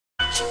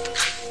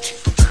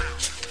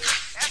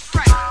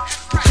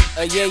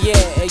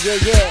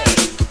Yeah.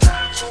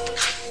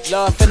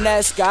 Lord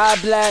finesse,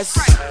 God bless.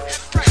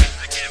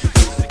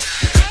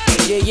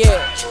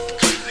 Yeah.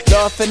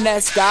 Lord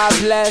finesse, God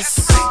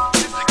bless.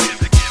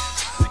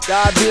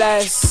 God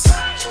bless.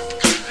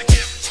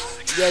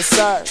 Yes,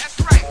 sir.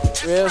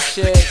 Real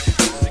shit.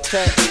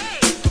 Okay.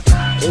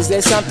 Is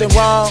there something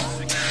wrong?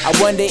 I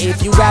wonder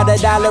if you got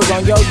 $1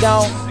 on your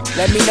dome.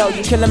 Let me know,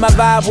 you killing my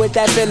vibe with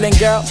that feeling,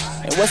 girl.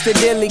 And what's the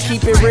dealie?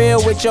 Keep it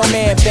real with your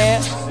man,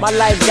 fam. My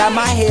life got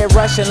my head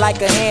rushing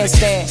like a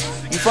handstand.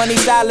 You funny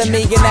styling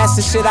me, and that's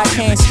the shit I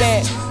can't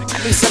stand.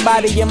 I need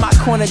somebody in my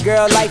corner,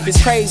 girl, life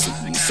is crazy.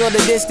 You sorta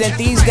distant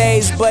these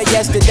days, but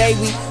yesterday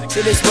we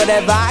did this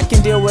whatever. I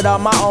can deal with all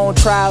my own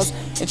trials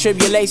and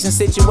tribulation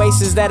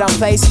situations that I'm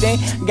placed in.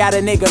 Got a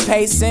nigga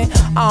pacing.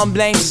 I don't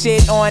blame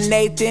shit on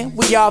Nathan.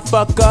 We all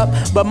fuck up,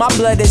 but my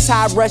blood is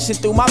hot rushing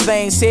through my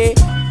veins here.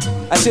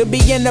 I should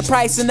be in the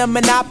price in the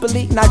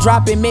monopoly, not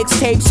dropping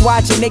mixtapes,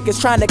 watching niggas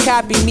trying to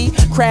copy me.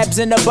 Crabs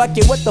in a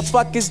bucket, what the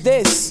fuck is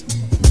this?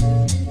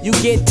 You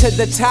get to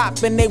the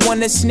top and they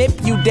wanna snip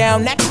you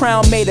down. That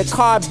crown made of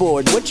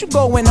cardboard. What you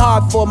going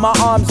hard for? My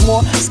arms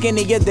more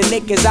skinnier than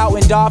niggas out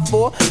in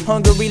Darfur.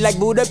 Hungry like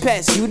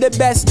Budapest. You the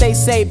best they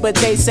say, but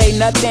they say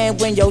nothing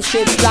when your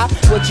shit stop.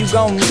 What you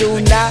gon'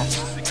 do now?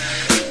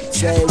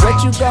 Say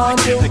what you gon'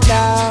 do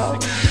now?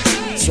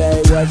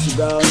 Say what you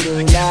gon'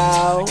 do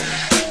now?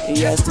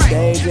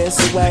 Yesterday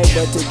drifts away,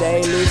 but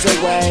today leaves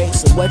away.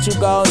 So what you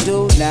gon'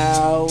 do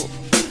now?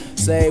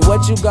 Say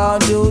what you gon'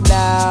 do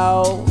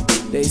now?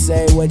 They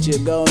say what you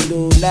gon'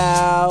 do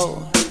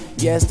now?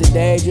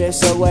 Yesterday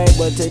drifts away,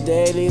 but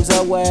today leaves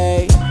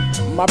away.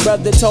 My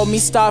brother told me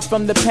start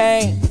from the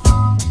pain.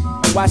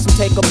 Watch him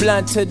take a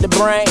blunt to the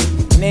brain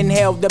and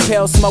inhale the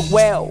pale smoke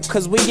well.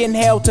 Cause we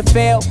inhale to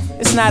fail,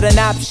 it's not an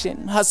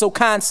option. Hustle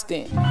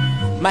constant.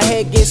 My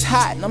head gets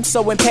hot and I'm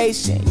so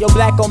impatient. Yo,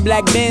 black on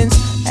black bins,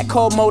 that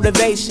cold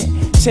motivation.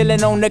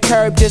 Chillin' on the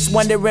curb, just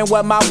wondering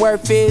what my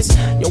worth is.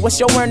 Yo, what's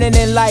your earning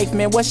in life,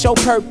 man? What's your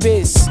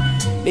purpose?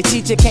 The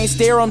teacher can't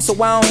steer them, so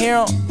I don't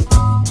hear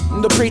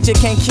them. The preacher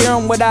can't cure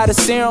them without a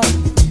serum.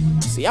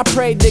 See, I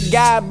prayed to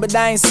God, but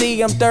I ain't see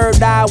him.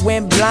 Third eye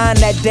went blind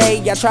that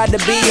day, I tried to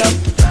be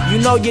him. You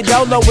know you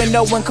dolo when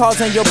no one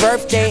calls on your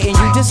birthday, and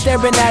you just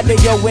staring out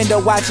of your window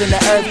watching the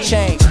earth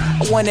change.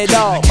 I want it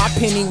all, my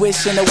penny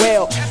wishing a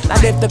well.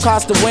 Not if the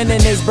cost of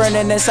winning is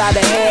burning inside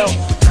of hell.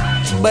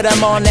 But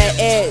I'm on that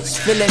edge,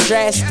 feeling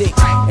drastic,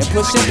 and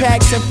pushing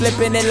packs and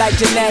flipping it like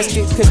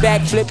gymnastics. Could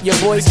backflip your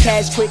voice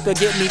cash quick or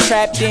get me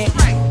trapped in.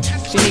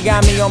 She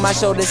got me on my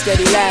shoulder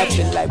steady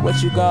laughing like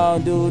what you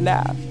gon' do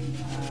now?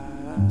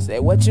 Say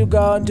what you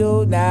gon'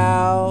 do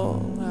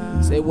now?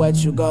 Say what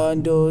you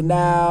gon' do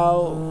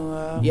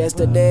now?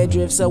 Yesterday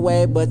drifts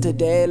away, but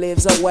today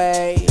lives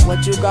away.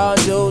 What you gon'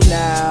 do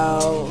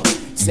now?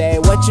 Say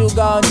what you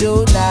gon'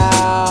 do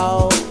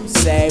now?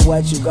 Say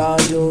what you gon'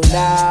 do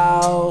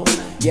now?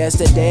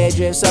 Yesterday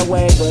drifts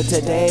away, but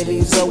today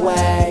leaves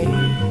away.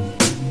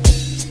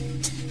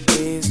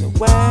 Leaves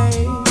away,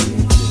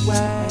 leaves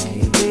away,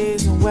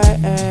 leaves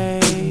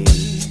away,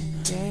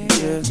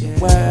 leaves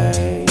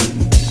away.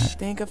 I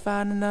think I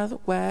found another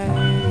way.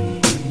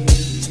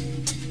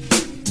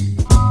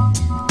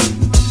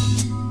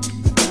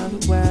 Another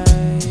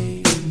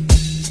way,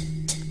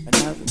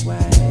 another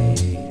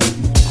way.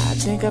 I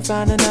think I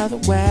found another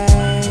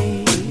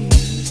way.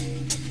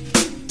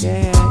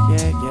 Yeah.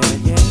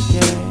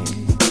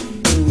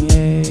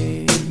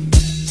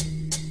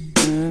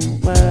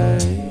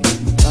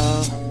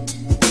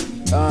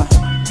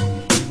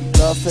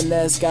 Lord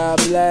finesse, God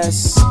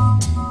bless.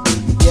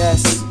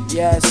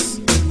 Yes.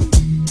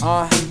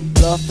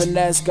 Lord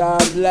finesse,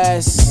 God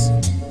bless.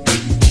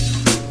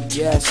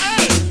 Yes.